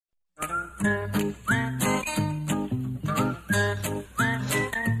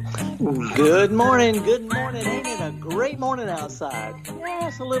Good morning, good morning. Ain't it a great morning outside? Yeah,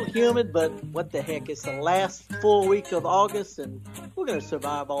 it's a little humid, but what the heck? It's the last full week of August, and we're going to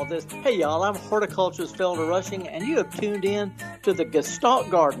survive all this. Hey, y'all, I'm horticulturist Felder Rushing, and you have tuned in to the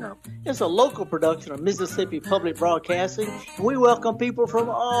Gestalt Gardener. It's a local production of Mississippi Public Broadcasting, and we welcome people from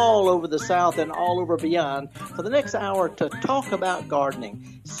all over the South and all over beyond for the next hour to talk about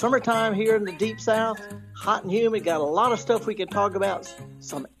gardening. Summertime here in the Deep South, hot and humid, got a lot of stuff we can talk about,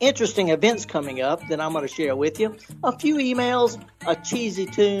 some interesting events coming up that I'm going to share with you, a few emails, a cheesy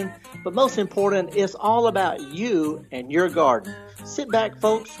tune, but most important, it's all about you and your garden. Sit back,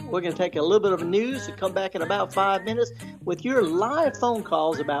 folks. We're going to take a little bit of news and come back in about 5 minutes with your live phone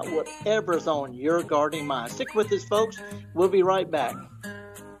calls about whatever's on your gardening mind. Stick with us, folks. We'll be right back.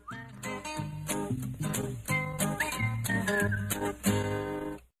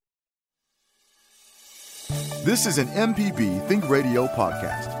 This is an MPB Think Radio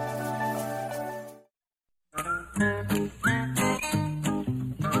podcast.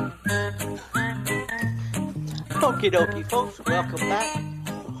 Okie dokie, folks. Welcome back.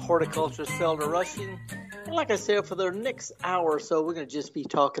 Horticulturist Felder Rushing. And like I said, for the next hour or so, we're going to just be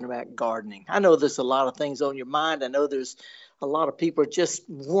talking about gardening. I know there's a lot of things on your mind. I know there's a lot of people are just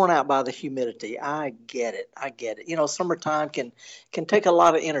worn out by the humidity. I get it. You know, summertime can take a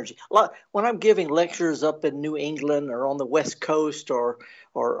lot of energy. When I'm giving lectures up in New England or on the West Coast or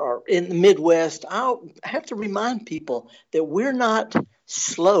in the Midwest, I have to remind people that we're not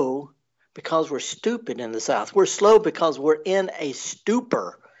slow because we're stupid in the South. We're slow because we're in a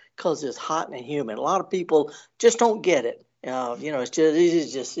stupor because it's hot and humid. A lot of people just don't get it.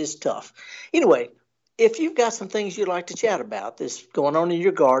 It's tough. Anyway, if you've got some things you'd like to chat about that's going on in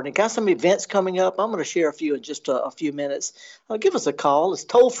your garden, got some events coming up, I'm going to share a few in just a few minutes. Give us a call. It's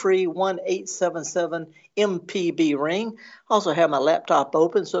toll-free, 1-877-MPB-RING. I also have my laptop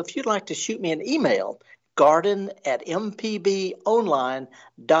open, so if you'd like to shoot me an email,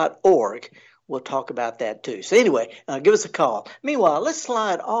 garden@mpbonline.org. We'll talk about that too. So anyway, give us a call. Meanwhile, let's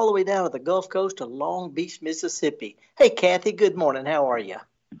slide all the way down to the Gulf Coast to Long Beach, Mississippi. Hey, Kathy, good morning. How are you?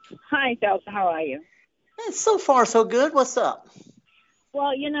 Hi, Delta. How are you? So far, so good. What's up?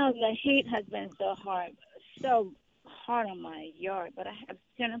 Well, you know, the heat has been so hard on my yard, but I have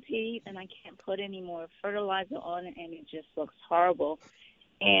centipede, and I can't put any more fertilizer on it, and it just looks horrible.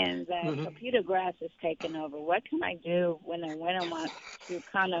 And the torpedo grass is taking over. What can I do when the winter months to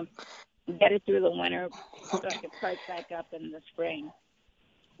kind of get it through the winter so I can perk back up in the spring?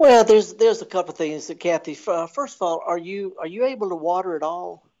 Well, there's a couple of things, Kathy. First of all, are you able to water it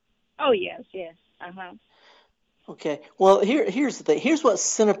all? Oh, yes. Okay. Well, here's the thing. Here's what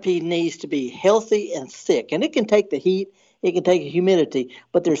centipede needs to be: healthy and thick. And it can take the heat, it can take the humidity,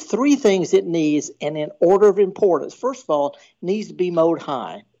 but there's three things it needs, and in order of importance. First of all, it needs to be mowed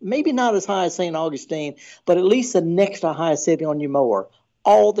high. Maybe not as high as St. Augustine, but at least the next to highest setting on your mower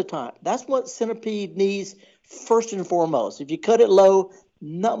all the time. That's what centipede needs first and foremost. If you cut it low,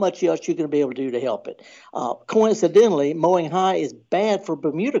 not much else you're going to be able to do to help it. Coincidentally, mowing high is bad for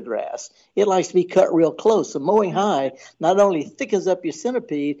Bermuda grass. It likes to be cut real close. So mowing high not only thickens up your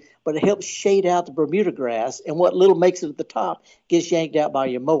centipede, but it helps shade out the Bermuda grass, and what little makes it at the top gets yanked out by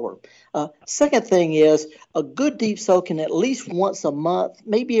your mower. Second thing is a good deep soaking at least once a month,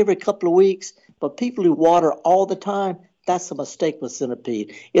 maybe every couple of weeks, but people who water all the time, that's a mistake with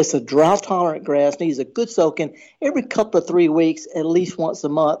centipede. It's a drought-tolerant grass, needs a good soaking every couple of 3 weeks, at least once a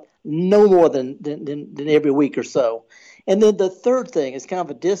month, no more than every week or so. And then the third thing is kind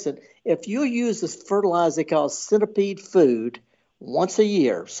of a distant. If you use this fertilizer called centipede food once a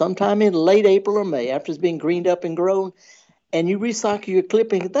year, sometime in late April or May, after it's been greened up and grown, and you recycle your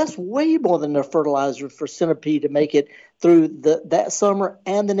clippings, that's way more than enough fertilizer for centipede to make it through that summer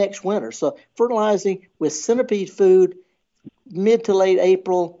and the next winter. So fertilizing with centipede food mid to late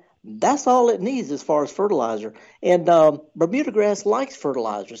April, that's all it needs as far as fertilizer. And Bermuda grass likes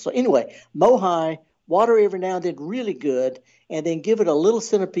fertilizer. So anyway, mow high, water every now and then really good, and then give it a little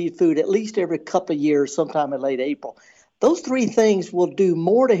centipede food at least every couple of years, sometime in late April. Those three things will do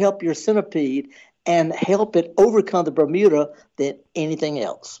more to help your centipede and help it overcome the Bermuda than anything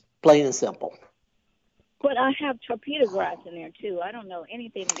else, plain and simple. But I have torpedo grass in there, too. I don't know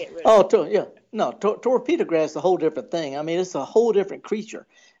anything to get rid of. Torpedo grass is a whole different thing. I mean, it's a whole different creature.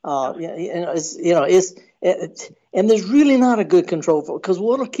 And there's really not a good control for it, because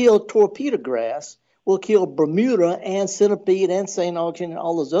what'll kill torpedo grass will kill Bermuda and centipede and St. Augustine and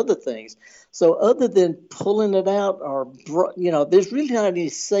all those other things. So other than pulling it out, or there's really not any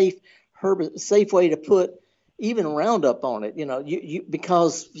safe way to put even Roundup on it.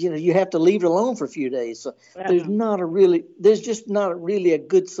 Because you have to leave it alone for a few days. So there's just not really a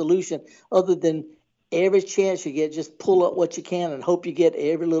good solution other than every chance you get, just pull up what you can and hope you get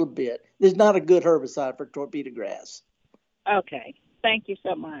every little bit. There's not a good herbicide for torpedo grass. Okay. Thank you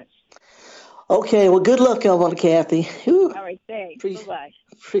so much. Okay, well, good luck on Kathy. All right, thanks. Bye-bye.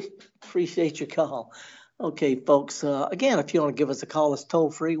 Appreciate your call. Okay, folks, again, if you want to give us a call, it's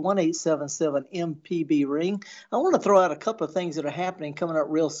toll-free, 1-877-MPB-RING. I want to throw out a couple of things that are happening coming up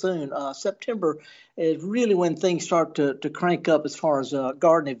real soon. September is really when things start to crank up as far as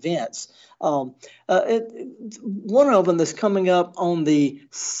garden events. One of them that's coming up on the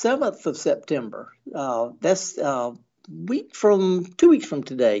 7th of September. That's 2 weeks from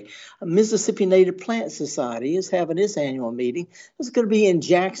today. Mississippi Native Plant Society is having its annual meeting. It's going to be in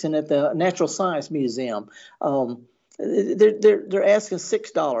Jackson at the Natural Science Museum. They're asking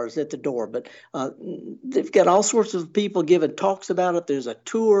 $6 at the door, but they've got all sorts of people giving talks about it. There's a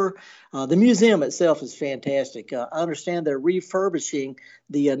tour. The museum itself is fantastic. I understand they're refurbishing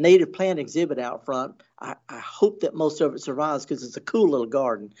the native plant exhibit out front. I hope that most of it survives because it's a cool little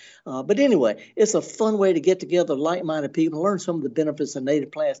garden. But anyway, it's a fun way to get together like-minded people, learn some of the benefits of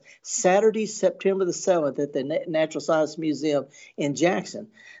native plants. Saturday, September the 7th at the Natural Science Museum in Jackson.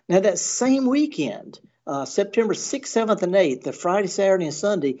 Now, that same weekend, September 6th, 7th, and 8th, the Friday, Saturday, and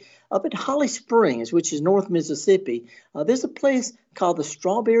Sunday, up at Holly Springs, which is North Mississippi, there's a place called the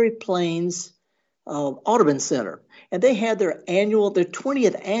Strawberry Plains Audubon Center. And they had their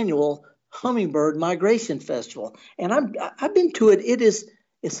 20th annual Hummingbird Migration Festival. And I've been to it.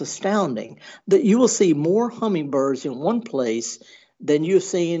 It's astounding that you will see more hummingbirds in one place than you've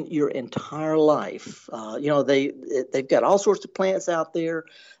seen your entire life. They've got all sorts of plants out there.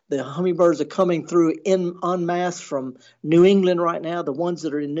 The hummingbirds are coming through en masse from New England right now. The ones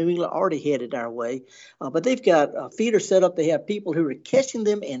that are in New England are already headed our way. But they've got feeders set up. They have people who are catching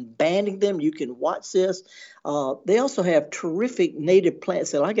them and banding them. You can watch this. They also have terrific native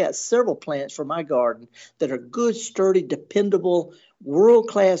plants. I got several plants for my garden that are good, sturdy, dependable,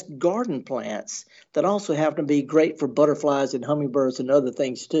 world-class garden plants that also happen to be great for butterflies and hummingbirds and other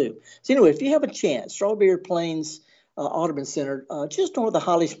things too. So anyway, if you have a chance, Strawberry Plains Audubon Center, just north of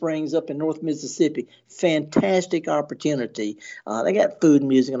Holly Springs up in North Mississippi. Fantastic opportunity. They got food and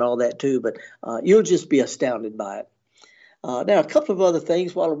music and all that too, but you'll just be astounded by it. Now, a couple of other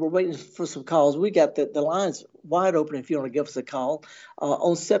things while we're waiting for some calls. We got the lines wide open if you want to give us a call.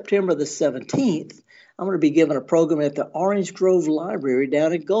 On September the 17th, I'm going to be giving a program at the Orange Grove Library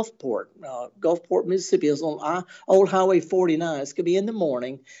down in Gulfport. Gulfport, Mississippi is on Old Highway 49. It's going to be in the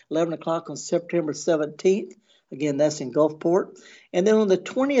morning, 11 o'clock on September 17th. Again, that's in Gulfport. And then on the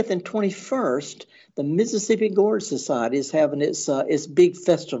 20th and 21st, the Mississippi Gourd Society is having its big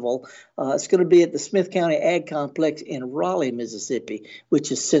festival. It's going to be at the Smith County Ag Complex in Raleigh, Mississippi, which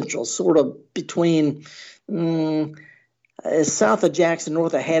is central, sort of between south of Jackson,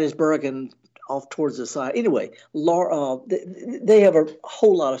 north of Hattiesburg, and off towards the side. Anyway, they have a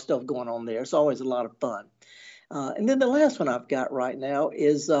whole lot of stuff going on there. It's always a lot of fun. And then the last one I've got right now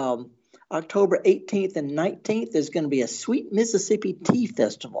is October 18th and 19th. There's going to be a Sweet Mississippi Tea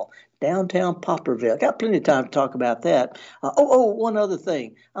Festival, downtown Poplarville. Got plenty of time to talk about that. One other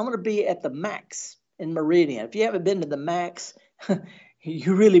thing. I'm going to be at the Max in Meridian. If you haven't been to the Max,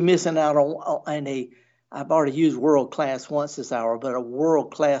 you're really missing out on I've already used world-class once this hour, but a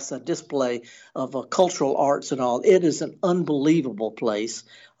world-class display of cultural arts and all. It is an unbelievable place,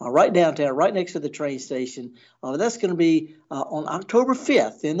 right downtown, right next to the train station. That's going to be on October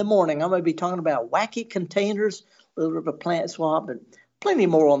 5th in the morning. I'm going to be talking about wacky containers, a little bit of a plant swap, and plenty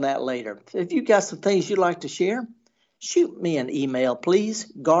more on that later. If you've got some things you'd like to share, shoot me an email,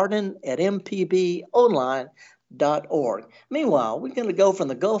 please, garden@mpbonline.org. Meanwhile, we're going to go from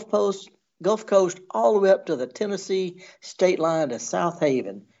the Gulf Coast all the way up to the Tennessee state line to South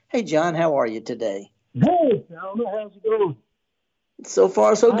Haven. Hey, John, how are you today? Hey, Alma, how's it going? So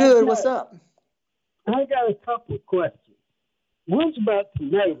far, so good. What's up? I got a couple of questions. One's about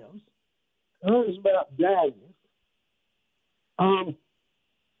tomatoes. One's about dahlias.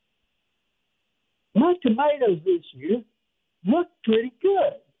 My tomatoes this year look pretty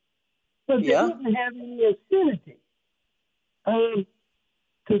good, but they didn't have any acidity to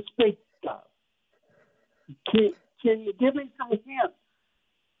speak of. Can you give me some hints?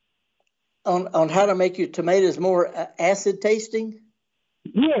 On how to make your tomatoes more acid tasting?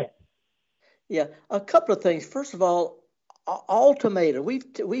 Yeah, a couple of things. First of all tomatoes,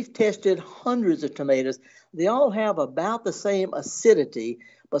 we've tested hundreds of tomatoes. They all have about the same acidity,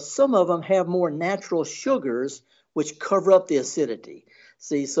 but some of them have more natural sugars which cover up the acidity.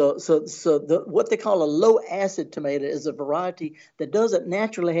 See, what they call a low acid tomato is a variety that doesn't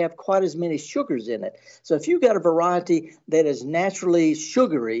naturally have quite as many sugars in it. So if you've got a variety that is naturally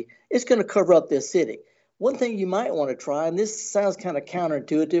sugary, it's going to cover up the acidic. One thing you might want to try, and this sounds kind of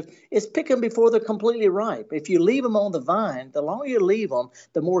counterintuitive, is pick them before they're completely ripe. If you leave them on the vine, the longer you leave them,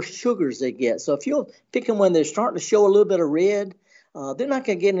 the more sugars they get. So if you'll pick them when they're starting to show a little bit of red, they're not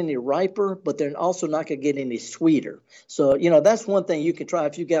going to get any riper, but they're also not going to get any sweeter. So, that's one thing you can try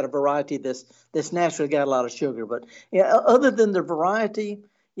if you've got a variety that's naturally got a lot of sugar. But other than the variety,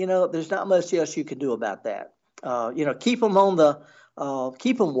 there's not much else you can do about that. Keep them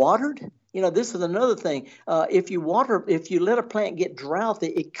keep them watered. This is another thing. If you let a plant get drought,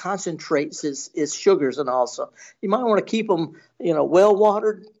 it concentrates its sugars, and also you might want to keep them, well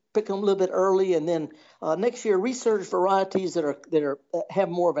watered. Pick them a little bit early, and then next year research varieties that have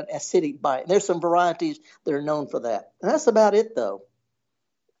more of an acidic bite. There's some varieties that are known for that. And that's about it, though.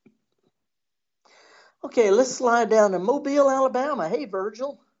 Okay, let's slide down to Mobile, Alabama. Hey,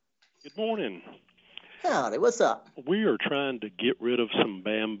 Virgil. Good morning. Howdy, what's up? We are trying to get rid of some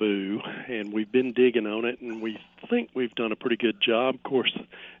bamboo, and we've been digging on it, and we think we've done a pretty good job. Of course,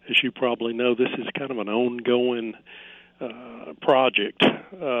 as you probably know, this is kind of an ongoing project.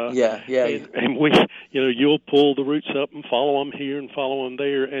 And we, you'll pull the roots up and follow them here and follow them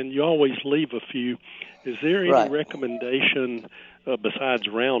there, and you always leave a few. Is there any recommendation besides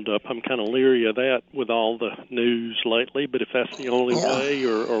Roundup? I'm kind of leery of that with all the news lately, but if that's the only way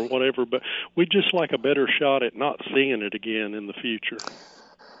or whatever, but we'd just like a better shot at not seeing it again in the future.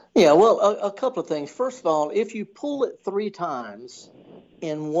 Yeah, well, a couple of things. First of all, if you pull it 3 times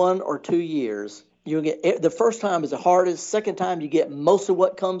in 1 or 2 years, you'll get the first time is the hardest. Second time, you get most of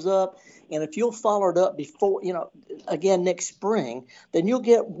what comes up. And if you'll follow it up before, again next spring, then you'll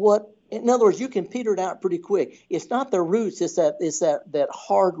get what. In other words, you can peter it out pretty quick. It's not the roots; it's that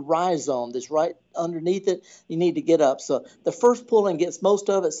hard rhizome that's right underneath it. You need to get up. So the first pulling gets most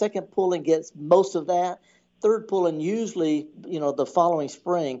of it. Second pulling gets most of that. Third pulling, usually, the following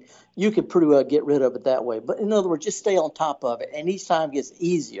spring, you could pretty well get rid of it that way. But in other words, just stay on top of it, and each time gets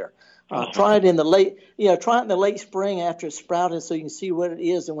easier. Try it in the late spring after it's sprouted, so you can see what it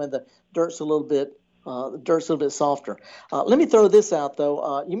is, and when the dirt's a little bit softer. Let me throw this out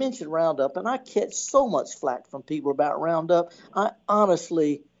though. You mentioned Roundup, and I catch so much flack from people about Roundup. I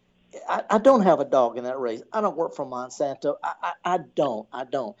honestly, I don't have a dog in that race. I don't work for Monsanto. I don't.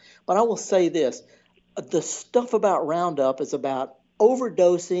 But I will say this: the stuff about Roundup is about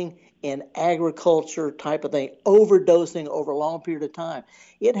overdosing in agriculture type of thing, overdosing over a long period of time.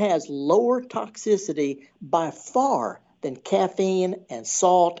 It has lower toxicity by far than caffeine and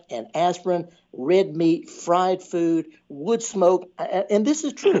salt and aspirin, red meat, fried food, wood smoke, and this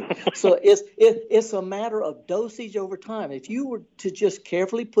is true. So it's a matter of dosage over time. If you were to just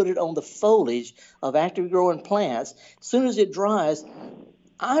carefully put it on the foliage of active growing plants, as soon as it dries,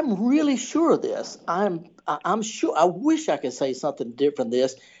 I'm really sure of this. I'm sure. I wish I could say something different than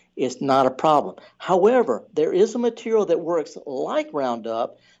this. It's not a problem. However, there is a material that works like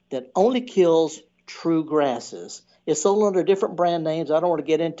Roundup that only kills true grasses. It's sold under different brand names. I don't want to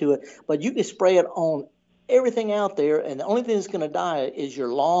get into it, but you can spray it on everything out there, and the only thing that's going to die is your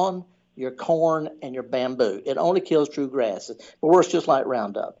lawn, your corn, and your bamboo. It only kills true grasses, but works just like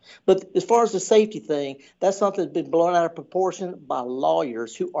Roundup. But as far as the safety thing, that's something that's been blown out of proportion by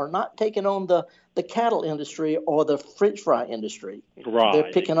lawyers who are not taking on the cattle industry or the French fry industry. Right.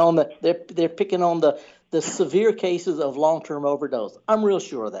 They're picking on the severe cases of long-term overdose. I'm real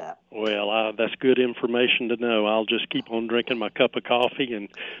sure of that. Well, that's good information to know. I'll just keep on drinking my cup of coffee and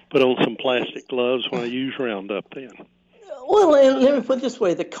put on some plastic gloves when I use Roundup then. Well, let me put it this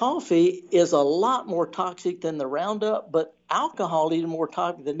way. The coffee is a lot more toxic than the Roundup, but alcohol is even more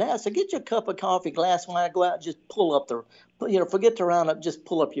toxic than that. So get your cup of coffee, glass of wine, go out and just pull up forget the Roundup, just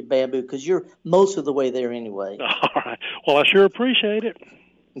pull up your bamboo because you're most of the way there anyway. All right. Well, I sure appreciate it.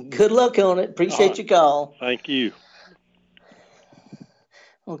 Good luck on it. Appreciate your call. Thank you.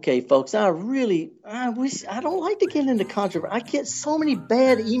 Okay, folks, I don't like to get into controversy. I get so many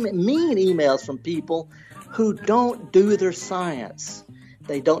mean emails from people who don't do their science.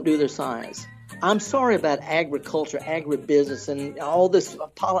 They don't do their science. I'm sorry about agriculture, agribusiness, and all this.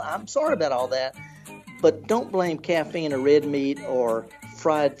 I'm sorry about all that. But don't blame caffeine or red meat or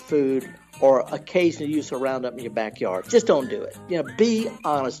fried food or occasional use of Roundup in your backyard. Just don't do it. Be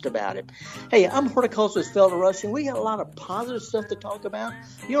honest about it. Hey, I'm horticulturist Felder Rushing. We got a lot of positive stuff to talk about.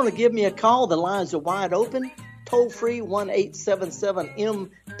 You want to give me a call? The lines are wide open. Toll free 1-877-MP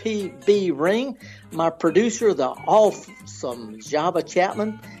MPB ring. My producer, the awesome Java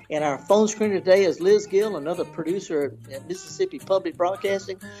Chapman. And our phone screener today is Liz Gill, another producer at Mississippi Public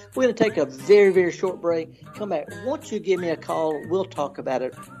Broadcasting. We're going to take a very, very short break. Come back. Once you give me a call, we'll talk about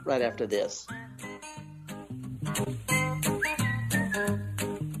it right after this.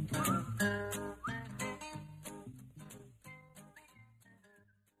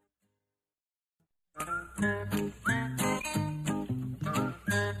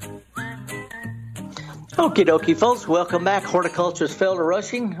 Okie dokie, folks. Welcome back. Horticulture's Felder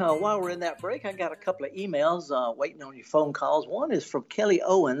Rushing. While we're in that break, I got a couple of emails waiting on your phone calls. One is from Kelly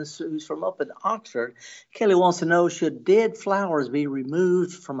Owens, who's from up in Oxford. Kelly wants to know, should dead flowers be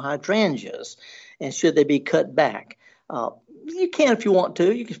removed from hydrangeas, and should they be cut back? You can if you want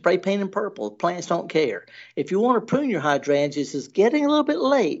to. You can spray paint them purple. Plants don't care. If you want to prune your hydrangeas, it's getting a little bit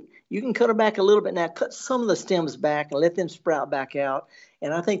late. You can cut them back a little bit now. Cut some of the stems back and let them sprout back out.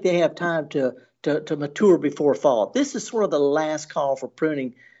 And I think they have time to mature before fall. This is sort of the last call for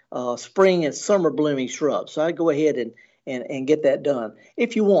pruning spring and summer blooming shrubs. So I'd go ahead and get that done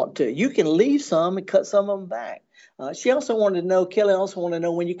if you want to. You can leave some and cut some of them back. Kelly also wanted to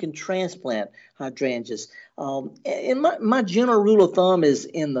know when you can transplant hydrangeas. And my general rule of thumb is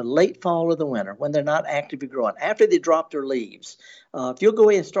in the late fall or the winter when they're not actively growing, after they drop their leaves. If you'll go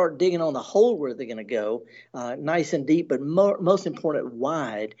ahead and start digging on the hole where they're going to go, nice and deep, but most important,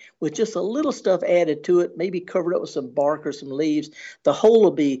 wide, with just a little stuff added to it, maybe covered up with some bark or some leaves, the hole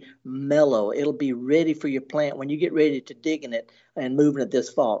will be mellow. It'll be ready for your plant when you get ready to dig in it and moving it this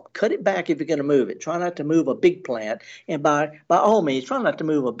fall. Cut it back if you're going to move it. Try not to move a big plant. And by all means, try not to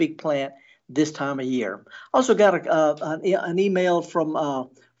move a big plant this time of year. Also got an email from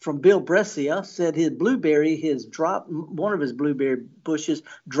Bill Brescia. Said one of his blueberry bushes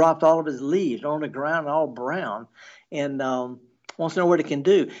dropped all of his leaves on the ground, all brown, and wants to know what it can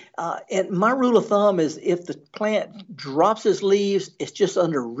do. And my rule of thumb is if the plant drops its leaves, it's just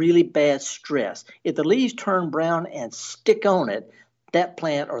under really bad stress. If the leaves turn brown and stick on it, that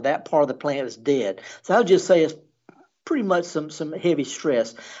plant or that part of the plant is dead. So I would just say it's pretty much some heavy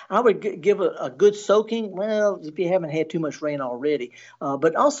stress. I would give a good soaking, well, if you haven't had too much rain already,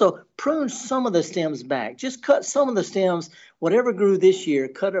 but also prune some of the stems back. Just cut some of the stems, whatever grew this year,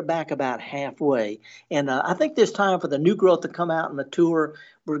 cut it back about halfway. And I think there's time for the new growth to come out and mature.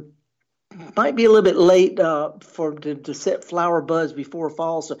 Might be a little bit late to set flower buds before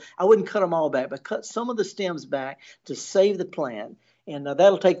fall, so I wouldn't cut them all back, but cut some of the stems back to save the plant. And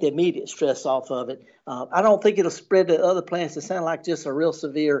that'll take the immediate stress off of it. I don't think it'll spread to other plants. It sounds like just a real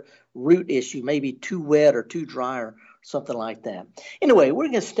severe root issue, maybe too wet or too dry or something like that. Anyway, we're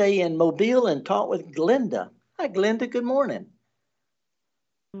going to stay in Mobile and talk with Glenda. Hi, Glenda. Good morning.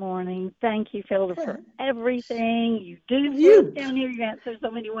 Good morning. Thank you, Felder, for everything you do down here. You answer so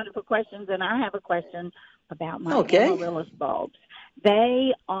many wonderful questions, and I have a question about my amaryllis bulbs.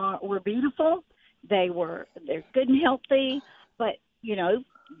 They were beautiful. They're good and healthy, but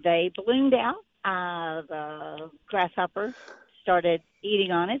they bloomed out. The grasshopper started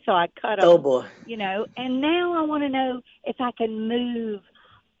eating on it, so I cut them. Oh, boy. And now I want to know if I can move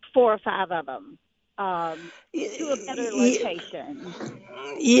 4 or 5 of them to a better location.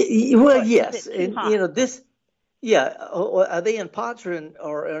 Well, yes. And, are they in pots or in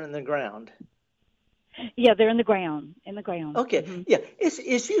the ground? Yeah, they're in the ground. Okay, mm-hmm. Yeah,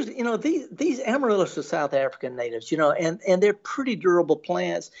 it's usually these amaryllis are South African natives, and they're pretty durable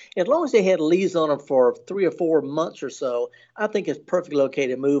plants. As long as they had leaves on them for 3 or 4 months or so, I think it's perfectly okay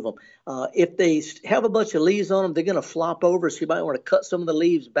to move them. If they have a bunch of leaves on them, they're going to flop over, so you might want to cut some of the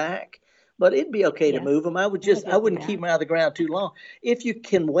leaves back. But it'd be okay to move them. I wouldn't keep them out of the ground too long. If you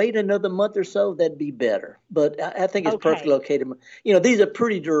can wait another month or so, that'd be better. But I think it's perfectly okay to move. These are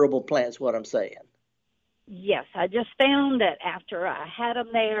pretty durable plants. What I'm saying. Yes, I just found that after I had them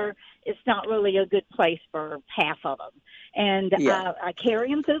there, it's not really a good place for half of them. And I carry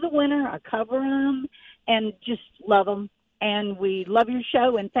them through the winter. I cover them and just love them. And we love your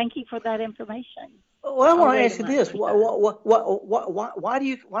show, and thank you for that information. Well, I want to ask you this: why do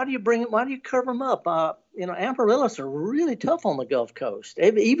you cover them up? Amaryllis are really tough on the Gulf Coast.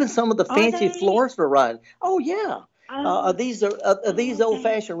 Even some of the fancy florist varieties. Oh yeah. Are these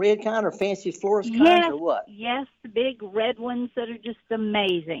old-fashioned red kind or fancy florist kinds or what? Yes, the big red ones that are just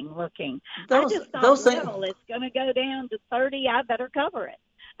amazing looking. I just thought, it's going to go down to 30. I better cover it.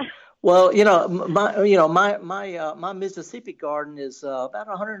 Well, my Mississippi garden is about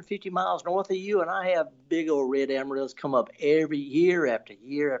 150 miles north of you, and I have big old red amaryllis come up every year after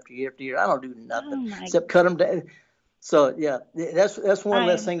year after year after year. I don't do nothing except cut them down. So yeah, that's one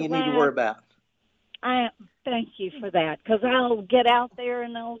less thing you need to worry about. Thank you for that, because I'll get out there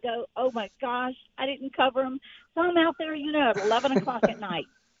and I'll go, oh, my gosh, I didn't cover them. So I'm out there, at 11 o'clock at night,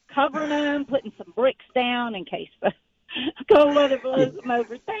 covering them, putting some bricks down in case the cold weather blows them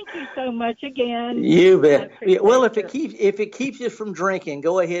over. Thank you so much again. You bet. Yeah, well, if it keeps you from drinking,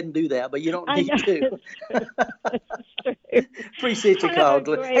 go ahead and do that, but you don't need to. It's true. Appreciate your call. Have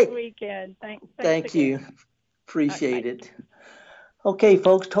a great weekend. Thank you. Appreciate it. Okay,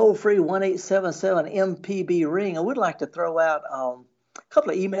 folks, toll free 1-877-MPB ring. I would like to throw out a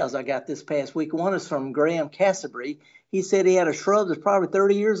couple of emails I got this past week. One is from Graham Casabry. He said he had a shrub that's probably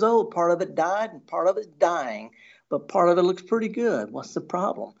 30 years old. Part of it died and part of it's dying, but part of it looks pretty good. What's the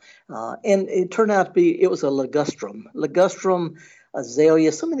problem? And it turned out to be, it was a ligustrum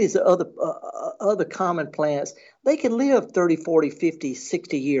azalea. Some of these other common plants, they can live 30, 40, 50,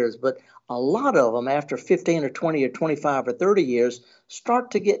 60 years, but a lot of them after 15 or 20 or 25 or 30 years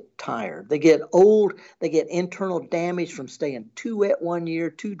start to get tired. They get old. They get internal damage from staying too wet one year,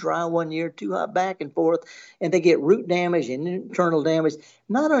 too dry one year, too hot back and forth, and they get root damage and internal damage.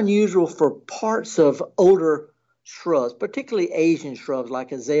 Not unusual for parts of older shrubs, particularly Asian shrubs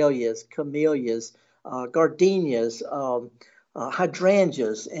like azaleas, camellias, gardenias,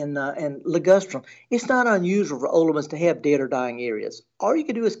 hydrangeas, and ligustrum. It's not unusual for older ones to have dead or dying areas. All you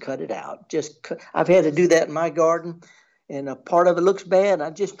can do is cut it out. I've had to do that in my garden, and a part of it looks bad.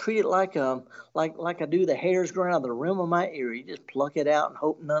 I just treat it like I do the hairs growing out of the rim of my ear. You just pluck it out and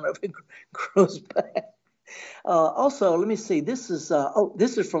hope none of it grows back. Also, let me see. This is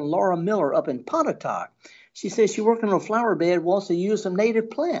from Laura Miller up in Pontotoc. She says she's working on a flower bed, wants to use some native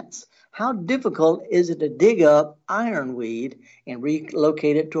plants. How difficult is it to dig up ironweed and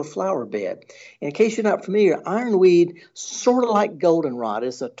relocate it to a flower bed? In case you're not familiar, ironweed, sort of like goldenrod,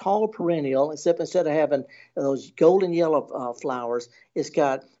 it's a tall perennial, except instead of having those golden yellow flowers, it's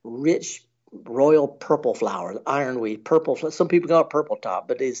got rich royal purple flowers, ironweed, purple. Some people call it purple top,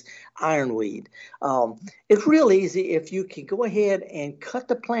 but it's ironweed. It's real easy if you can go ahead and cut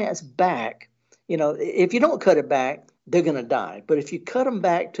the plants back. If you don't cut it back, they're going to die. But if you cut them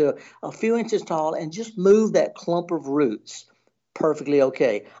back to a few inches tall and just move that clump of roots, perfectly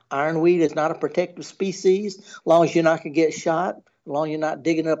okay. Ironweed is not a protective species. As long as you're not going to get shot, as long as you're not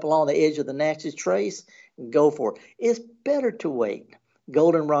digging up along the edge of the Natchez Trace, go for it. It's better to wait.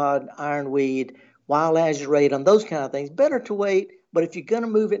 Goldenrod, ironweed, wild azuratum, those kind of things, better to wait. But if you're going to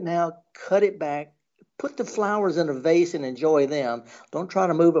move it now, cut it back. Put the flowers in a vase and enjoy them. Don't try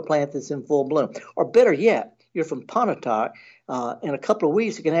to move a plant that's in full bloom. Or better yet, you're from Pontotoc. In a couple of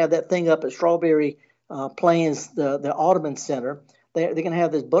weeks, you can have that thing up at Strawberry Plains, the Audubon Center. They're going to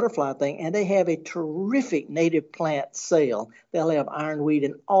have this butterfly thing, and they have a terrific native plant sale. They'll have ironweed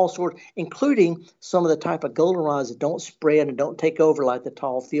and all sorts, including some of the type of goldenrods that don't spread and don't take over like the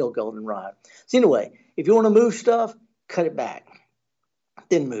tall field goldenrod. So anyway, if you want to move stuff, cut it back.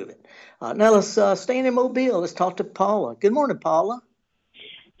 Then move it. Now let's stay in Mobile. Let's talk to Paula. Good morning, Paula.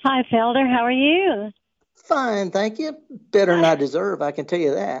 Hi, Felder. How are you? Fine, thank you. Better than I deserve, I can tell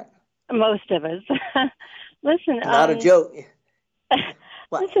you that. Most of us. Listen. Not a joke.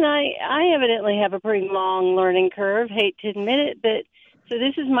 Listen, I evidently have a pretty long learning curve. Hate to admit it, but so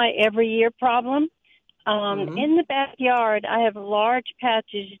this is my every year problem. In the backyard, I have large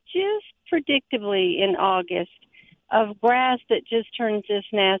patches just predictably in August of grass that just turns this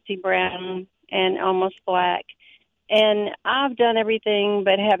nasty brown and almost black. And I've done everything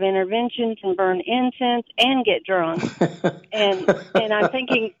but have interventions and burn incense and get drunk. and I'm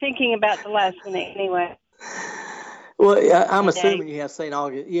thinking about the last minute anyway. Well, I'm assuming you have St.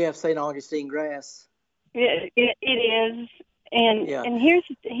 Augustine grass. It is. And here's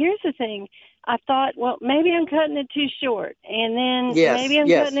the thing. I thought, well, maybe I'm cutting it too short, and then maybe I'm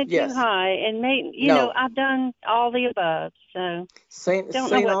cutting it too high, and maybe I've done all the above. So St.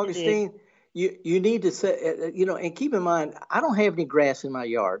 Augustine, you need to say, and keep in mind, I don't have any grass in my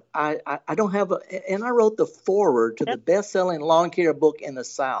yard. I don't have and I wrote the foreword to the best-selling lawn care book in the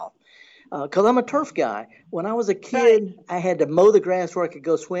South. Because I'm a turf guy. When I was a kid, I had to mow the grass where I could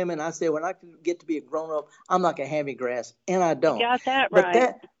go swimming. I said, when I get to be a grown-up, I'm not going to have any grass, and I don't. You got that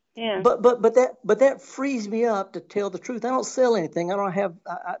right. But that frees me up to tell the truth. I don't sell anything. I don't have.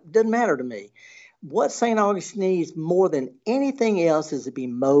 It doesn't matter to me. What St. Augustine needs more than anything else is to be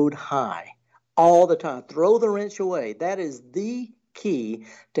mowed high all the time. Throw the wrench away. That is the key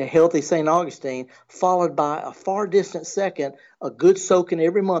to healthy St. Augustine, followed by a far distant second, a good soaking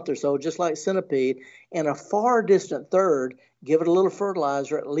every month or so, just like centipede, and a far distant third, give it a little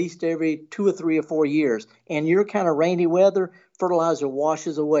fertilizer at least every 2 or 3 or 4 years. And your kind of rainy weather, fertilizer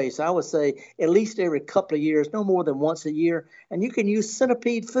washes away. So I would say at least every couple of years, no more than once a year, and you can use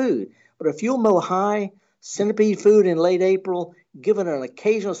centipede food. But if you'll mow high, centipede food in late April, give it an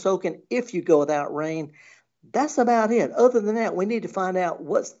occasional soaking if you go without rain. That's about it. Other than that, we need to find out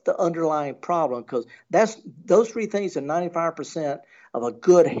what's the underlying problem, because those three things are 95% of a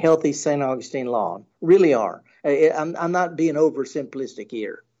good, healthy St. Augustine lawn. Really are. I'm not being oversimplistic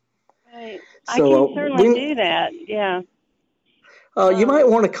here. Right. So, I can certainly do that. Yeah. You might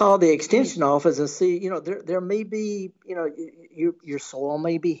want to call the extension office and see, there may be, your soil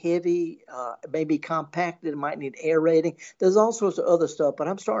may be heavy, may be compacted, it might need aerating. There's all sorts of other stuff, but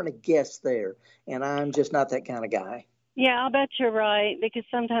I'm starting to guess there, and I'm just not that kind of guy. Yeah, I'll bet you're right, because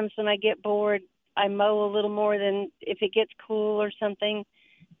sometimes when I get bored, I mow a little more than if it gets cool or something,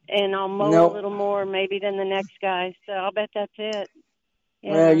 and I'll mow a little more maybe than the next guy. So I'll bet that's it.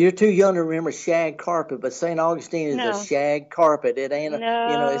 Yeah. Well, you're too young to remember shag carpet, but St. Augustine is a shag carpet. It ain't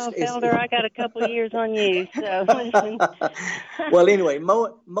Felder, I got a couple of years on you, so listen. Well, anyway,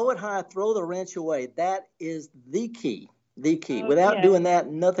 mow it high, throw the wrench away. That is the key. The key. Okay. Without doing that,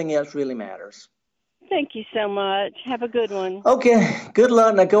 nothing else really matters. Thank you so much. Have a good one. Okay. Good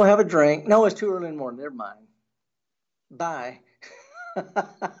luck. Now go have a drink. No, it's too early in the morning. Never mind. Bye.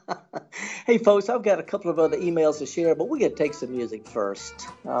 Hey, folks, I've got a couple of other emails to share, but we're going to take some music first.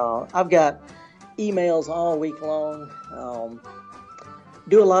 I've got emails all week long.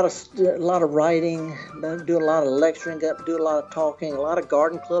 Do a lot of writing, do a lot of lecturing, do a lot of talking, a lot of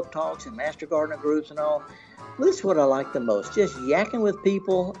garden club talks and master gardener groups and all. This is what I like the most, just yakking with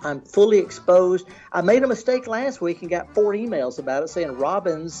people. I'm fully exposed. I made a mistake last week and got 4 emails about it saying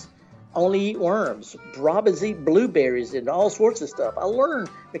robins only eat worms. Robins eat blueberries and all sorts of stuff. I learned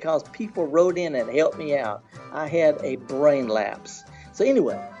because people wrote in and helped me out. I had a brain lapse. So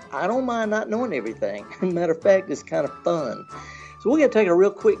anyway, I don't mind not knowing everything. Matter of fact, it's kind of fun. So we're going to take a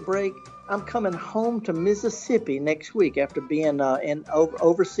real quick break. I'm coming home to Mississippi next week after being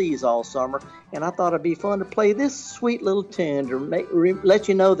overseas all summer, and I thought it'd be fun to play this sweet little tune to let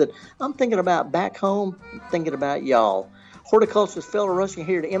you know that I'm thinking about back home, thinking about y'all. Horticulturist Felder Rushing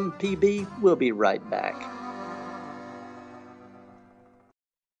here at MPB. We'll be right back.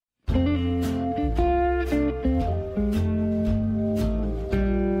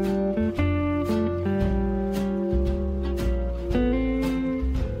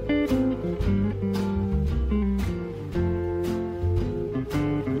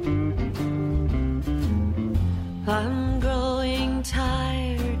 I'm growing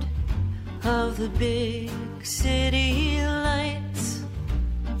tired of the big city lights,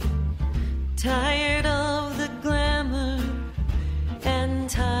 tired of the glamour and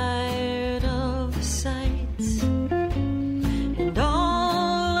tired of the sights, and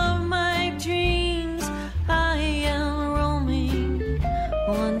all of my dreams I am roaming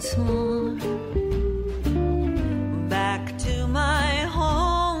once more back to my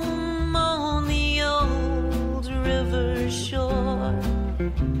home on the old river shore.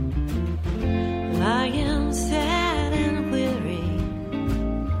 I am sad and weary,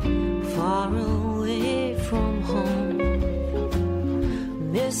 far away from home.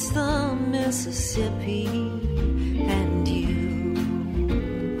 Miss the Mississippi and you.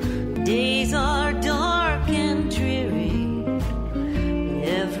 Days are dark and dreary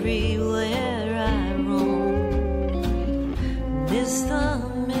everywhere I roam. Miss the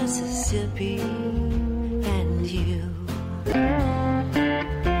Mississippi and you.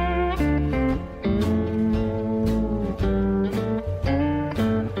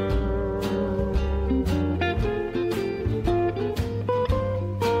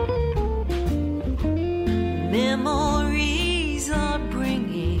 Memories are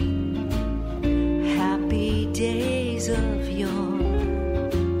bringing happy days of yore.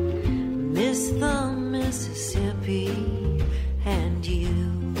 Miss the Mississippi and you.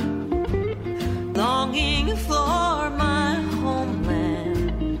 Longing for my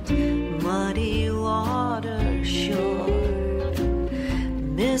homeland, muddy water shore.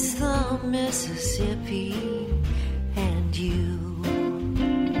 Miss the Mississippi and you.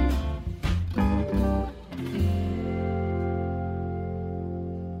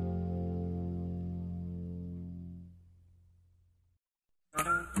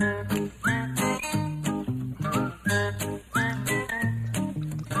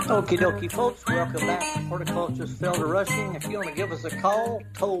 Okie dokie, folks. Welcome back to Horticulturist Felder Rushing. If you want to give us a call,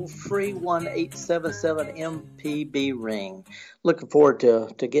 toll free 1-877-MPB ring. Looking forward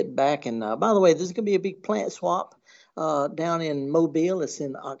to getting back. And by the way, this is going to be a big plant swap down in Mobile. It's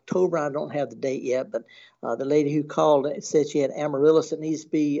in October. I don't have the date yet, but the lady who called said she had amaryllis that needs to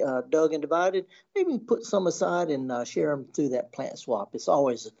be dug and divided. Maybe put some aside and share them through that plant swap. It's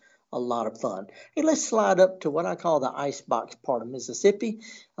always a lot of fun. Hey, let's slide up to what I call the icebox part of Mississippi,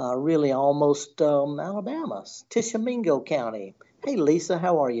 really almost Alabama, Tishomingo County. Hey, Lisa,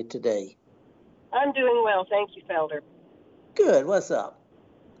 how are you today? I'm doing well, thank you, Felder. Good. What's up?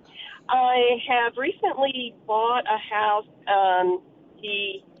 I have recently bought a house.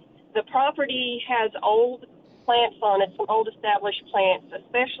 The property has old plants on it, some old established plants,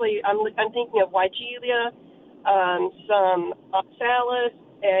 especially I'm thinking of Weigelia, some oxalis,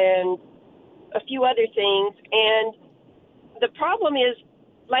 and a few other things. And the problem is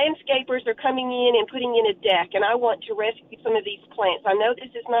landscapers are coming in and putting in a deck, and I want to rescue some of these plants. I know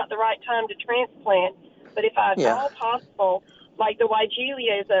this is not the right time to transplant, but if at all possible, like the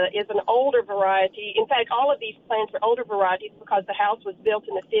Weigelia is an older variety. In fact, all of these plants are older varieties because the house was built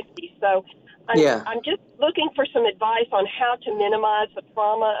in the 50s. So I'm just looking for some advice on how to minimize the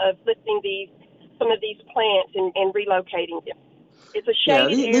trauma of lifting some of these plants and relocating them. It's a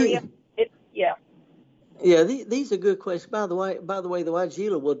shaded area. These are good questions. By the way, the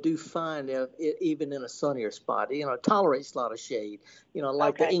Weigelia will do fine even in a sunnier spot. You know, it tolerates a lot of shade. You know,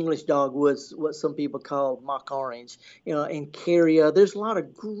 like the English dogwoods, what some people call mock orange. You know, and carria. There's a lot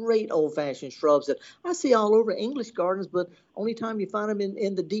of great old-fashioned shrubs that I see all over English gardens, but only time you find them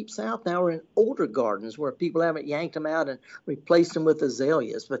in the deep south now are in older gardens where people haven't yanked them out and replaced them with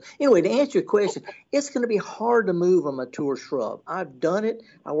azaleas. But anyway, to answer your question, it's going to be hard to move a mature shrub. I've done it.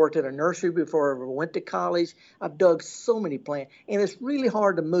 I worked at a nursery before I ever went to college. I've dug so many plants, and it's really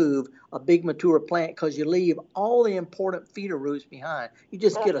hard to move a big mature plant because you leave all the important feeder roots behind. You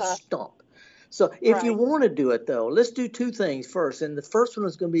just get a stump. So if you want to do it, though, let's do two things first. And the first one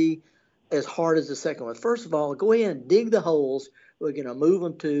is going to be as hard as the second one. First of all, go ahead and dig the holes we're going to move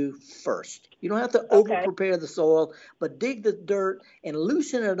them to first. You don't have to over-prepare the soil, but dig the dirt and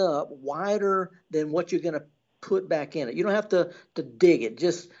loosen it up wider than what you're going to put back in it. You don't have to dig it.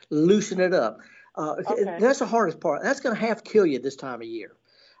 Just loosen it up. That's the hardest part. That's going to half kill you this time of year.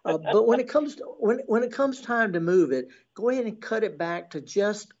 But when it comes time to move it, go ahead and cut it back to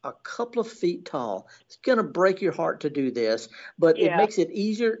just a couple of feet tall. It's going to break your heart to do this, but it makes it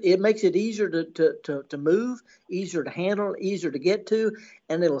easier. It makes it easier to move, easier to handle, easier to get to,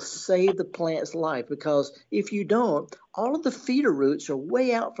 and it'll save the plant's life. Because if you don't, all of the feeder roots are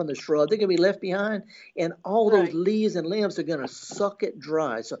way out from the shrub. They're going to be left behind, and all those leaves and limbs are going to suck it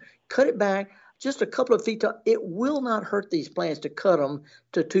dry. So cut it back just a couple of feet tall. It will not hurt these plants to cut them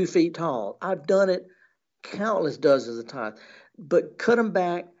to 2 feet tall. I've done it countless dozens of times. But cut them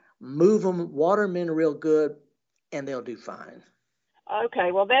back, move them, water them in real good, and they'll do fine.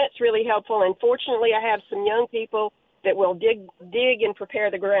 Okay, well, that's really helpful. And fortunately, I have some young people that will dig and prepare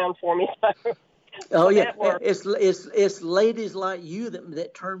the ground for me. It's ladies like you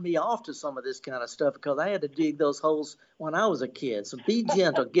that turned me off to some of this kind of stuff because I had to dig those holes when I was a kid. So be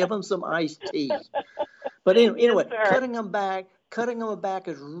gentle, give them some iced tea. But anyway, cutting them back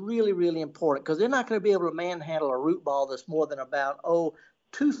is really, really important because they're not going to be able to manhandle a root ball that's more than about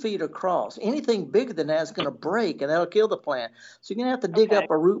 2 feet across. Anything bigger than that is going to break and that'll kill the plant. So you're going to have to dig up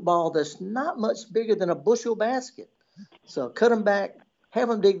a root ball that's not much bigger than a bushel basket. So cut them back. Have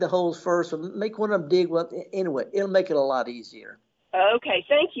them dig the holes first, or make one of them dig. Well, anyway, it'll make it a lot easier. Okay,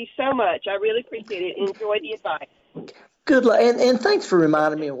 thank you so much. I really appreciate it. Enjoy the advice. Good luck, and thanks for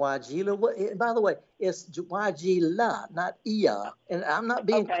reminding me of Weigelia. By the way, it's Weigelia, not Ia. And I'm not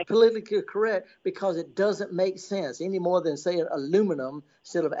being politically correct because it doesn't make sense any more than saying aluminum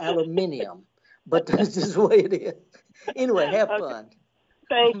instead of aluminium. But that's just the way it is. Anyway, have fun.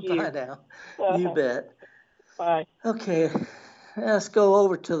 Thank you. Bye now. You bet. Bye. Okay. Let's go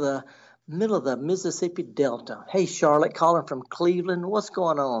over to the middle of the Mississippi Delta. Hey, Charlotte, calling from Cleveland. What's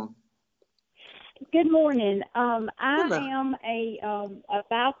going on? Good morning. I am a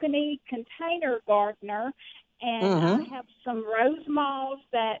balcony container gardener, and I have some rose moths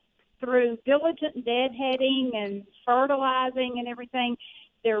that, through diligent deadheading and fertilizing and everything,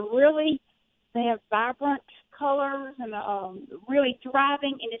 they have vibrant colors and really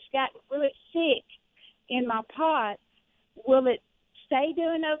thriving, and it's gotten really sick in my pot. Will it stay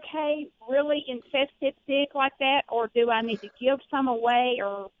doing okay, really infested sick like that, or do I need to give some away,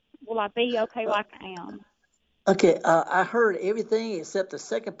 or will I be okay like I am? Okay, I heard everything except the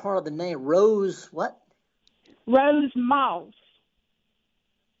second part of the name. Rose what? Rose moss.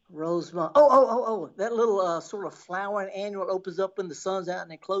 Rose moss. Oh, that little sort of flowering annual opens up when the sun's out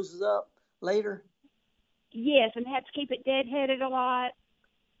and it closes up later? Yes, and have to keep it deadheaded a lot.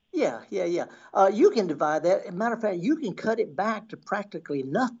 Yeah. You can divide that. As a matter of fact, you can cut it back to practically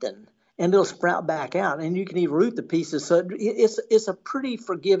nothing and they'll sprout back out, and you can even root the pieces. So it's a pretty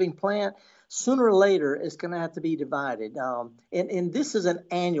forgiving plant. Sooner or later, it's going to have to be divided. And this is an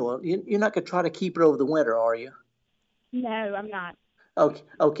annual. You're not going to try to keep it over the winter, are you? No, I'm not.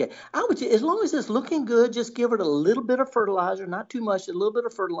 Okay. I would, as long as it's looking good, just give it a little bit of fertilizer, not too much, a little bit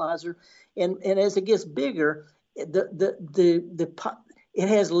of fertilizer, and as it gets bigger, it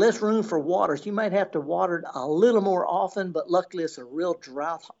has less room for water, so you might have to water it a little more often. But luckily, it's a real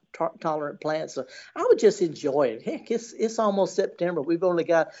drought tolerant plant, so I would just enjoy it. Heck, it's almost September. We've only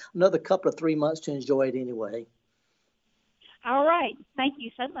got another couple of 3 months to enjoy it anyway. All right. Thank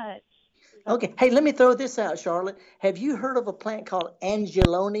you so much. Okay. Hey, let me throw this out, Charlotte. Have you heard of a plant called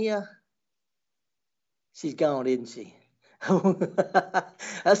Angelonia? She's gone, isn't she?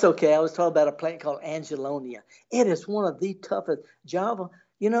 That's okay. I was talking about a plant called Angelonia. It is one of the toughest. Java,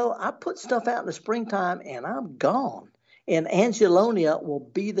 I put stuff out in the springtime and I'm gone. And Angelonia will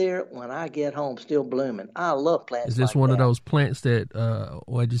be there when I get home, still blooming. I love plants. Is this like one that. of those plants that,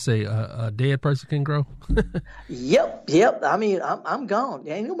 what'd you say, a dead person can grow? Yep. I mean, I'm gone.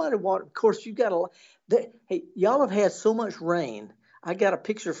 Ain't nobody water. Of course, you got hey, y'all have had so much rain. I got a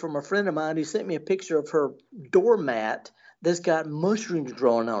picture from a friend of mine who sent me a picture of her doormat that's got mushrooms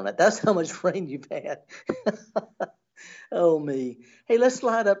growing on it. That's how much rain you've had. Oh, me. Hey, let's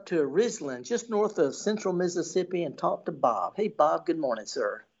slide up to Ridgeland, just north of central Mississippi, and talk to Bob. Hey, Bob, good morning,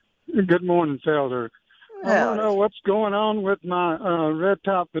 sir. Good morning, Felder. I want to know what's going on with my red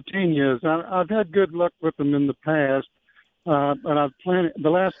top petunias. I've had good luck with them in the past, but I've planted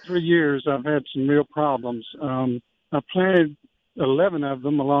the last 3 years. I've had some real problems. I planted 11 of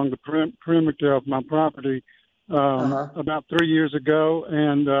them along the perimeter of my property about 3 years ago,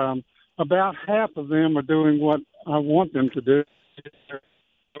 and about half of them are doing what I want them to do.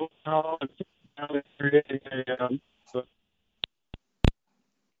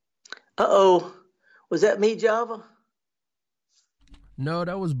 Uh-oh. Was that me, Java? No,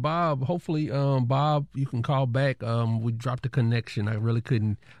 that was Bob. Hopefully, Bob, you can call back. We dropped the connection. I really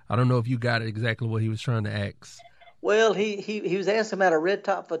couldn't. I don't know if you got exactly what he was trying to ask. Well, he was asking about a red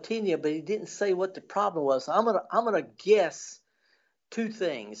top photinia, but he didn't say what the problem was. So I'm gonna guess two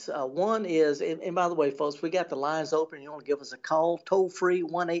things. One is, and by the way, folks, we got the lines open. You want to give us a call, toll free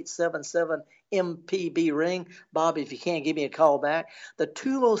 1-877-MPB ring. Bob, if you can't give me a call back. The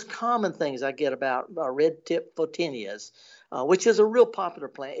two most common things I get about red tip photinias, which is a real popular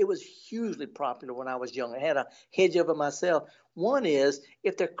plant. It was hugely popular when I was young. I had a hedge of it myself. One is,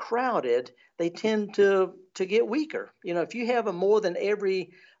 if they're crowded, they tend to get weaker. If you have them more than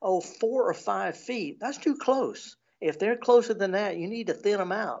every 4 or 5 feet, that's too close. If they're closer than that, you need to thin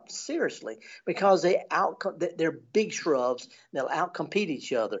them out, seriously, because they're big shrubs. They'll outcompete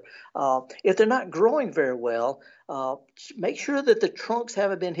each other. If they're not growing very well, make sure that the trunks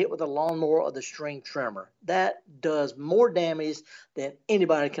haven't been hit with a lawnmower or the string trimmer. That does more damage than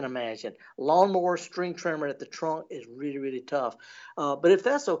anybody can imagine. Lawnmower, string trimmer at the trunk is really, really tough. But if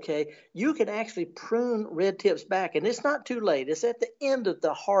that's okay, you can actually prune red tips back, and it's not too late. It's at the end of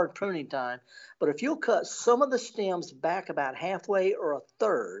the hard pruning time. But if you'll cut some of the stems back about halfway or a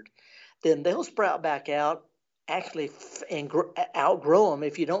third, then they'll sprout back out actually and outgrow them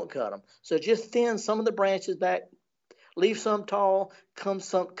if you don't cut them. So just thin some of the branches back, leave some tall,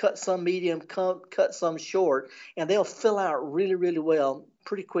 cut some medium, cut some short, and they'll fill out really, really well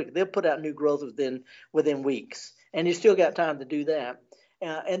pretty quick. They'll put out new growth within weeks, and you still got time to do that.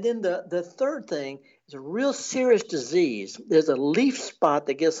 And then the third thing is a real serious disease. There's a leaf spot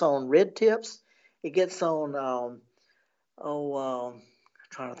that gets on red tips. It gets on,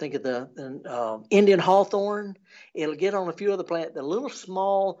 trying to think of the Indian hawthorn. It'll get on a few other plants, the little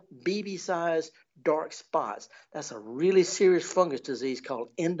small BB-sized dark spots. That's a really serious fungus disease called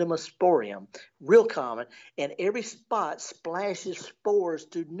endomosporium, real common. And every spot splashes spores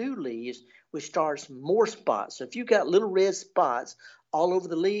to new leaves, which starts more spots. So if you've got little red spots all over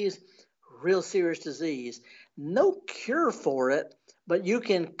the leaves, real serious disease. No cure for it, but you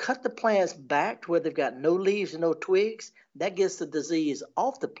can cut the plants back to where they've got no leaves and no twigs. That gets the disease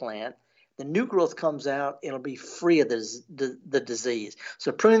off the plant. The new growth comes out, it'll be free of the disease.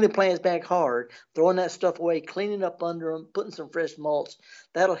 So pruning the plants back hard, throwing that stuff away, cleaning up under them, putting some fresh mulch,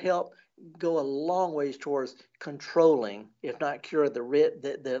 that'll help go a long ways towards controlling, if not cure,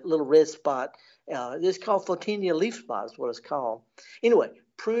 the little red spot. It's called photinia leaf spot is what it's called. Anyway,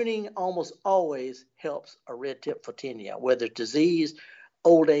 pruning almost always helps a red tip photinia, whether it's disease,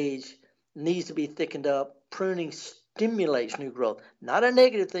 old age, needs to be thickened up. Pruning stimulates new growth. Not a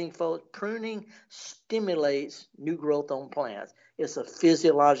negative thing, folks. Pruning stimulates new growth on plants. It's a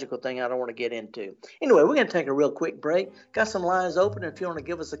physiological thing I don't want to get into. Anyway, we're going to take a real quick break. Got some lines open if you want to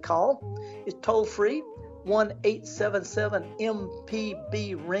give us a call. It's toll free.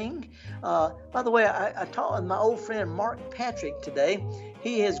 1-877-MPB-RING. By the way, I talked with my old friend Mark Patrick today.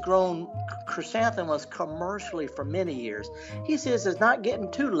 He has grown chrysanthemums commercially for many years. He says it's not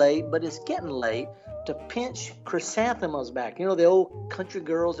getting too late, but it's getting late to pinch chrysanthemums back. You know, the old country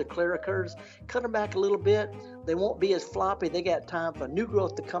girls, the clericers, cut them back a little bit. They won't be as floppy. They got time for new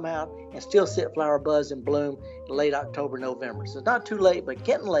growth to come out and still sit flower buds and bloom in late October, November. So it's not too late, but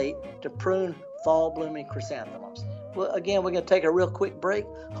getting late to prune fall blooming chrysanthemums. Well, again, we're going to take a real quick break.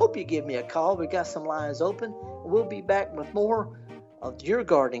 Hope you give me a call. We got some lines open. We'll be back with more of your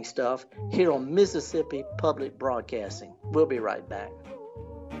gardening stuff here on Mississippi Public Broadcasting. We'll be right back.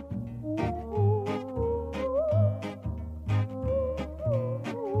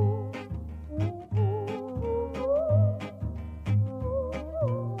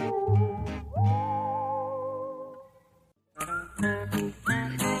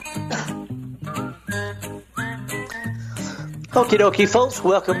 Okie dokie, folks.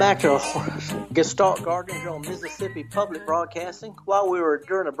 Welcome back to Gestalt Gardening here on Mississippi Public Broadcasting. While we were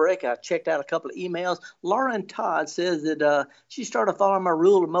during a break, I checked out a couple of emails. Lauren Todd says that she started following my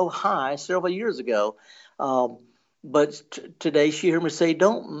rule to mow high several years ago. But today she heard me say,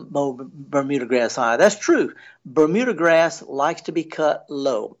 don't mow Bermuda grass high. That's true. Bermuda grass likes to be cut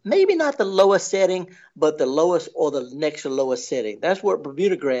low. Maybe not the lowest setting, but the lowest or the next to lowest setting. That's where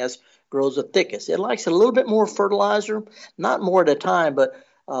Bermuda grass grows the thickest. It likes a little bit more fertilizer, not more at a time, but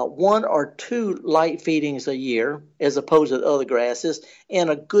 1 or 2 light feedings a year as opposed to the other grasses, and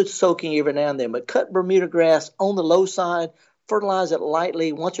a good soaking every now and then. But cut Bermuda grass on the low side, fertilize it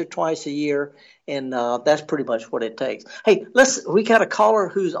lightly once or twice a year, and that's pretty much what it takes. Hey, we got a caller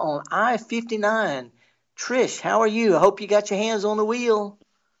who's on I-59. Trish, how are you? I hope you got your hands on the wheel.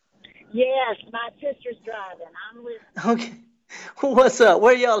 Yes, my sister's driving. I'm listening. Okay. What's up?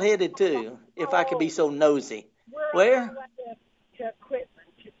 Where y'all headed to, if I could be so nosy? Where? To equipment,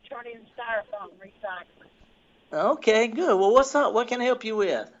 to turn in styrofoam recycling. Okay, good. Well, what's up? What can I help you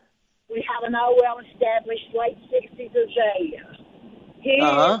with? We have an old, well-established late 60s azalea.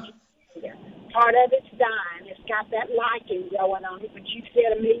 Part of it's dying. It's got that lichen growing on it, but you've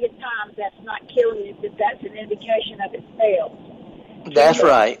said a million times that's not killing it, but that's an indication of its failed. That's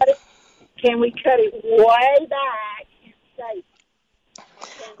right. Can we cut it way back?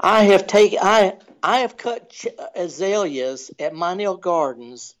 I have cut azaleas at Monell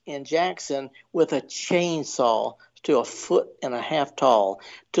Gardens in Jackson with a chainsaw to 1.5 feet tall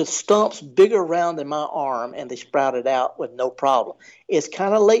to stumps bigger around than my arm, and they sprouted out with no problem. It's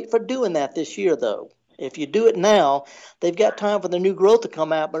kind of late for doing that this year, though. If you do it now, they've got time for the new growth to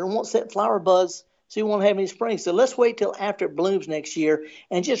come out, but it won't set flower buds, so you won't have any spring. So let's wait till after it blooms next year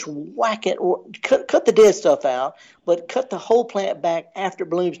and just whack it, or cut the dead stuff out, but cut the whole plant back after it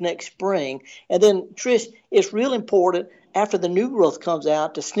blooms next spring. And then, Trish, it's real important after the new growth comes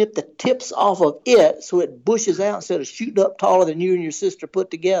out to snip the tips off of it so it bushes out instead of shooting up taller than you and your sister put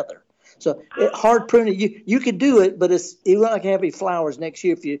together. So hard pruning, you could do it, but you're not going to have any flowers next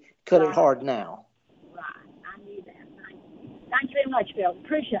year if you cut it hard now. Right. I knew that. Thank you very much, Phil.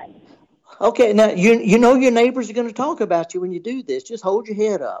 Appreciate it. Okay, now you know your neighbors are going to talk about you when you do this. Just hold your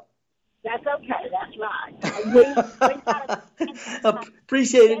head up. That's okay. That's right.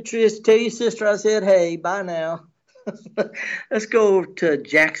 Appreciate it, Trish. Tell your sister I said hey. Bye now. Let's go to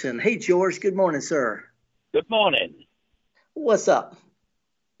Jackson. Hey, George. Good morning, sir. Good morning. What's up?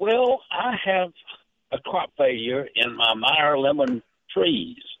 Well, I have a crop failure in my Meyer lemon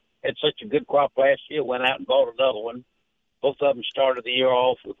trees. Had such a good crop last year. Went out and bought another one. Both of them started the year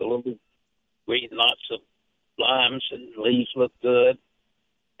off with a little green, lots of limes, and leaves looked good.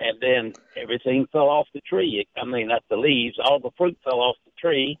 And then everything fell off the tree. I mean, not the leaves. All the fruit fell off the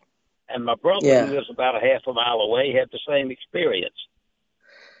tree. And my brother, who lives about a half a mile away, had the same experience.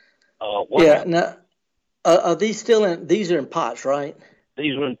 Now, are these still in? These are in pots, right?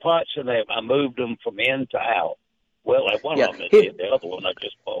 These were in pots, and I moved them from in to out. Well, one of them did. The other one I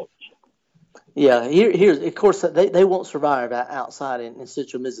just bought. Yeah, here's of course they won't survive outside in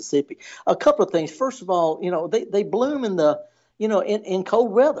Central Mississippi. A couple of things. First of all, they bloom in the in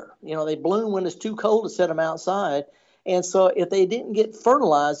cold weather. They bloom when it's too cold to set them outside. And so if they didn't get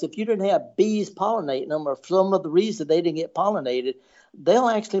fertilized, if you didn't have bees pollinating them, or for some of the reason they didn't get pollinated, they'll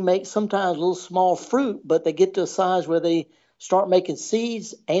actually make sometimes little small fruit, but they get to a size where they start making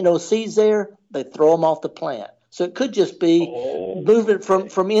seeds. Ain't no seeds there, they throw them off the plant. So it could just be moving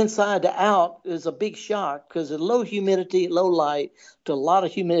from inside to out is a big shock because of low humidity, low light to a lot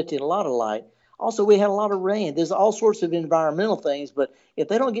of humidity and a lot of light. Also, we had a lot of rain. There's all sorts of environmental things, but if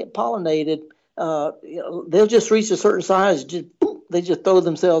they don't get pollinated, they'll just reach a certain size. They just throw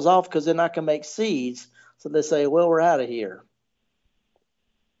themselves off because they're not going to make seeds. So they say, well, we're out of here.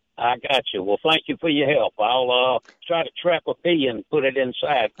 I got you. Well, thank you for your help. I'll try to trap a pea and put it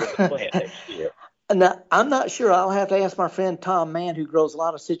inside for the plant next year. Now, I'm not sure. I'll have to ask my friend Tom Mann, who grows a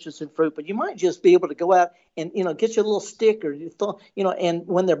lot of citrus and fruit. But you might just be able to go out and get you a little stick or and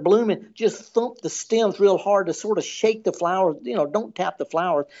when they're blooming, just thump the stems real hard to sort of shake the flowers. Don't tap the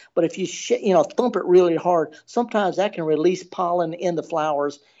flowers, but if you thump it really hard, sometimes that can release pollen in the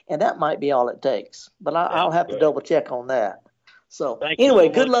flowers, and that might be all it takes. But I'll have to double check on that. So anyway,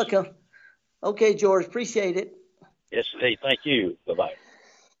 good luck. Okay, George, appreciate it. Yes, indeed. Thank you. Bye-bye.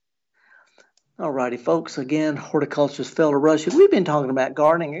 All righty, folks. Again, horticulturist Fellow Rush. We've been talking about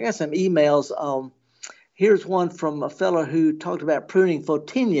gardening. I got some emails. Here's one from a fellow who talked about pruning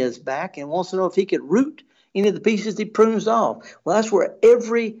photinias back and wants to know if he could root any of the pieces he prunes off. Well, that's where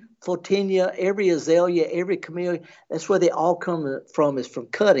every photinia, every azalea, every camellia, that's where they all come from, is from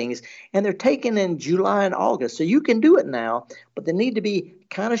cuttings. And they're taken in July and August. So you can do it now, but they need to be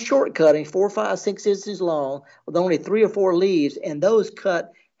kind of short cuttings, 4, 5, 6 inches long, with only 3 or 4 leaves, and those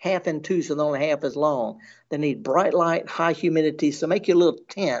cut half in two, so they're only half as long. They need bright light, high humidity, so make your little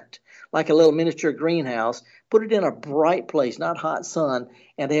tent, like a little miniature greenhouse. Put it in a bright place, not hot sun,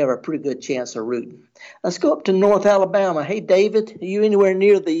 and they have a pretty good chance of rooting. Let's go up to North Alabama. Hey, David, are you anywhere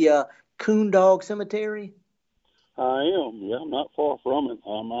near the Coon Dog Cemetery? I am. Yeah, I'm not far from it.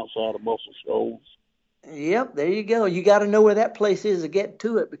 I'm outside of Muscle Shoals. Yep, there you go. You got to know where that place is to get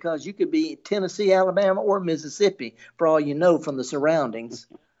to it, because you could be Tennessee, Alabama, or Mississippi, for all you know from the surroundings.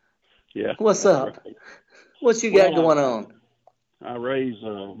 Yeah. What's up? Right. What you got going on? I raise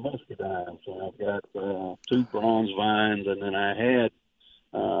muscadines. So I've got 2 bronze vines, and then I had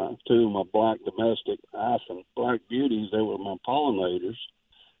 2 of my black domestic ice and black beauties. They were my pollinators,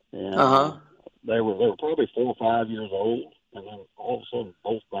 and they were probably 4 or 5 years old, and then all of a sudden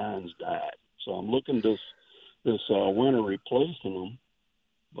both vines died. So I'm looking this winter replacing them.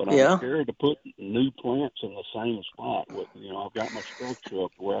 But I'm scared to put new plants in the same spot. I've got my structure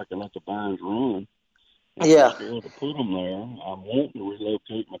up where I can let the vines run. I'm scared to put them there. I'm wanting to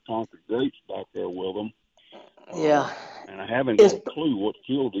relocate my concrete grates back there with them. And I haven't got a clue what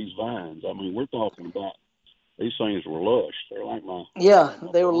killed these vines. I mean, we're talking about these things were lush. They're like my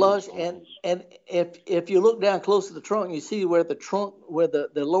they were lush. And if you look down close to the trunk, you see where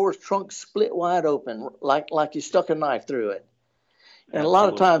the lower trunk split wide open, like you stuck a knife through it. And a lot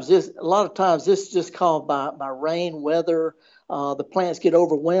of times this is just caused by rain, weather. The plants get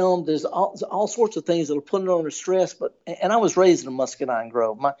overwhelmed. There's all sorts of things that'll put it under stress. And I was raised in a muscadine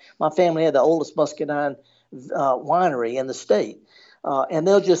grove. My family had the oldest muscadine winery in the state. And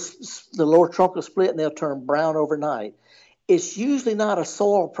the lower trunk will split and they'll turn brown overnight. It's usually not a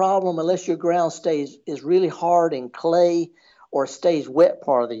soil problem unless your ground is really hard and clay or stays wet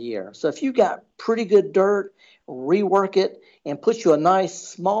part of the year. So if you got pretty good dirt, rework it and put you a nice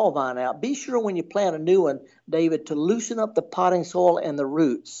small vine out. Be sure when you plant a new one, David, to loosen up the potting soil and the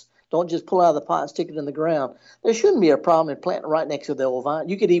roots. Don't just pull out of the pot and stick it in the ground. There shouldn't be a problem in planting right next to the old vine.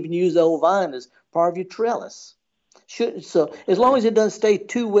 You could even use the old vine as part of your trellis. So as long as it doesn't stay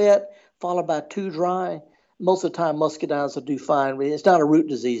too wet, followed by too dry, most of the time muscadines will do fine. It's not a root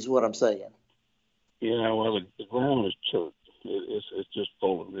disease is what I'm saying. Yeah, well, the ground is chert. It's just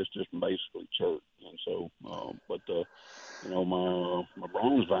full of, it's just basically chert. And so, my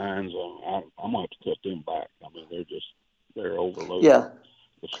bronze vines, I might have to cut them back. I mean, they're overloaded. Yeah.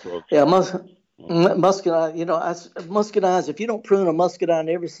 The structure. Yeah, muscadine. Muscadines. If you don't prune a muscadine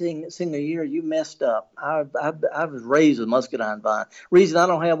every single year, you messed up. I was raised with muscadine vine. Reason I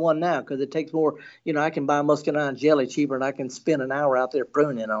don't have one now because it takes more. I can buy muscadine jelly cheaper, and I can spend an hour out there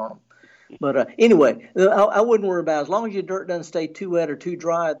pruning on them. But anyway, I wouldn't worry about it. As long as your dirt doesn't stay too wet or too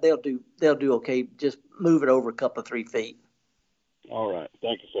dry, they'll do okay. Just move it over a couple of 3 feet. All right.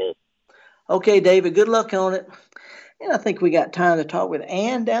 Thank you, sir. Okay, David. Good luck on it. And I think we got time to talk with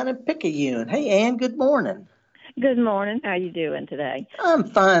Ann down in Picayune. Hey, Ann. Good morning. Good morning. How you doing today? I'm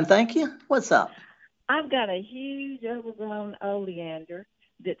fine, thank you. What's up? I've got a huge overgrown oleander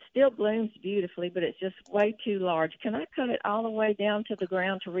that still blooms beautifully, but it's just way too large. Can I cut it all the way down to the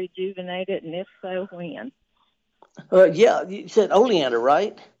ground to rejuvenate it, and if so, when? Yeah, you said oleander,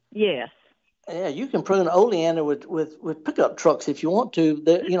 right? Yes. Yeah, you can prune oleander with pickup trucks if you want to.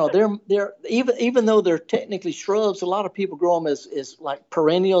 They're even though they're technically shrubs, a lot of people grow them as like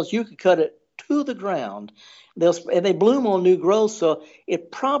perennials. You could cut it to the ground. And they bloom on new growth, so it's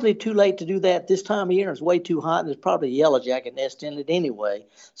probably too late to do that this time of year. It's way too hot, and there's probably a yellow jacket nest in it anyway.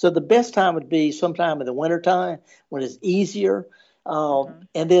 So the best time would be sometime in the wintertime when it's easier. And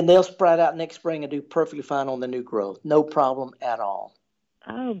then they'll sprout out next spring and do perfectly fine on the new growth. No problem at all.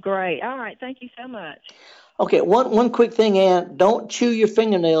 Oh, great. All right. Thank you so much. Okay, one quick thing, Ann. Don't chew your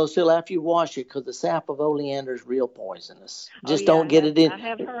fingernails till after you wash it because the sap of oleander is real poisonous. Just don't get it in. I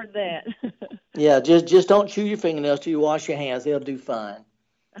have heard that. Yeah, just don't chew your fingernails till you wash your hands. They'll do fine.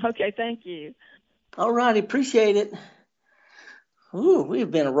 Okay, thank you. All righty, appreciate it. Ooh,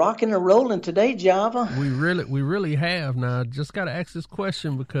 we've been rocking and rolling today, Java. We really have. Now, just got to ask this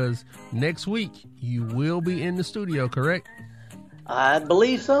question because next week you will be in the studio, correct? I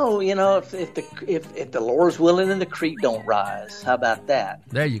believe so. You know, if the Lord's willing and the creek don't rise. How about that?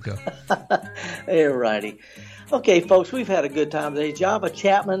 There you go. All righty. Okay, folks, we've had a good time today. Java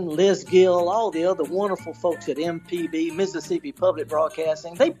Chapman, Liz Gill, all the other wonderful folks at MPB, Mississippi Public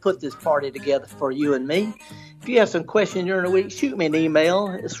Broadcasting, they put this party together for you and me. If you have some questions during the week, shoot me an email.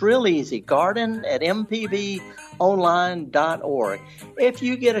 It's real easy, garden@mpbonline.org. If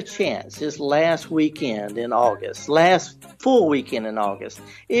you get a chance, this last full weekend in August,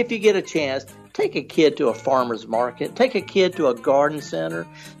 if you get a chance, take a kid to a farmer's market. Take a kid to a garden center.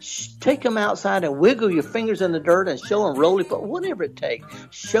 Take them outside and wiggle your fingers in the dirt and show them roly, but whatever it takes.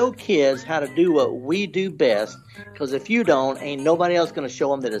 Show kids how to do what we do best, because if you don't, ain't nobody else going to show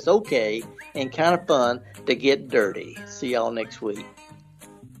them that it's okay and kind of fun to get dirty. See y'all next week.